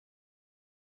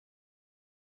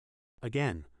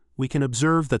Again, we can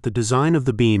observe that the design of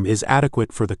the beam is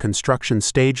adequate for the construction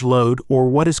stage load, or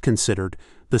what is considered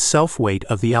the self-weight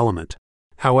of the element.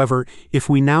 However, if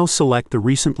we now select the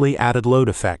recently added load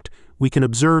effect, we can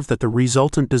observe that the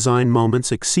resultant design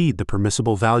moments exceed the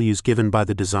permissible values given by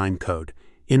the design code.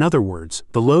 In other words,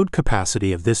 the load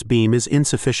capacity of this beam is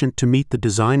insufficient to meet the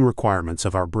design requirements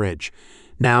of our bridge.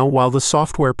 Now, while the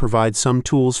software provides some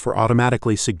tools for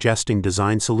automatically suggesting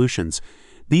design solutions,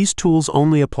 these tools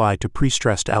only apply to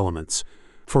pre-stressed elements.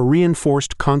 For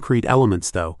reinforced concrete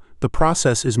elements, though, the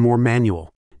process is more manual.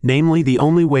 Namely, the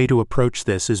only way to approach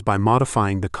this is by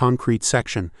modifying the concrete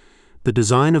section, the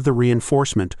design of the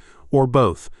reinforcement, or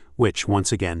both, which,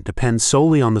 once again, depends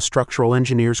solely on the structural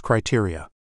engineer's criteria.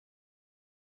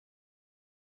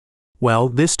 Well,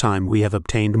 this time we have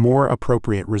obtained more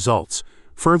appropriate results.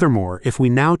 Furthermore, if we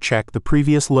now check the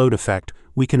previous load effect,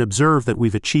 we can observe that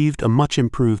we've achieved a much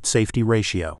improved safety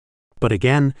ratio. But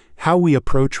again, how we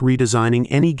approach redesigning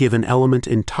any given element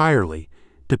entirely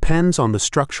depends on the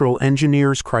structural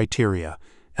engineer's criteria,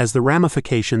 as the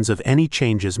ramifications of any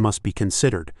changes must be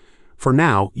considered. For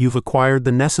now, you've acquired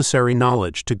the necessary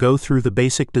knowledge to go through the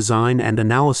basic design and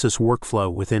analysis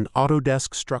workflow within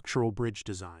Autodesk Structural Bridge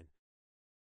Design.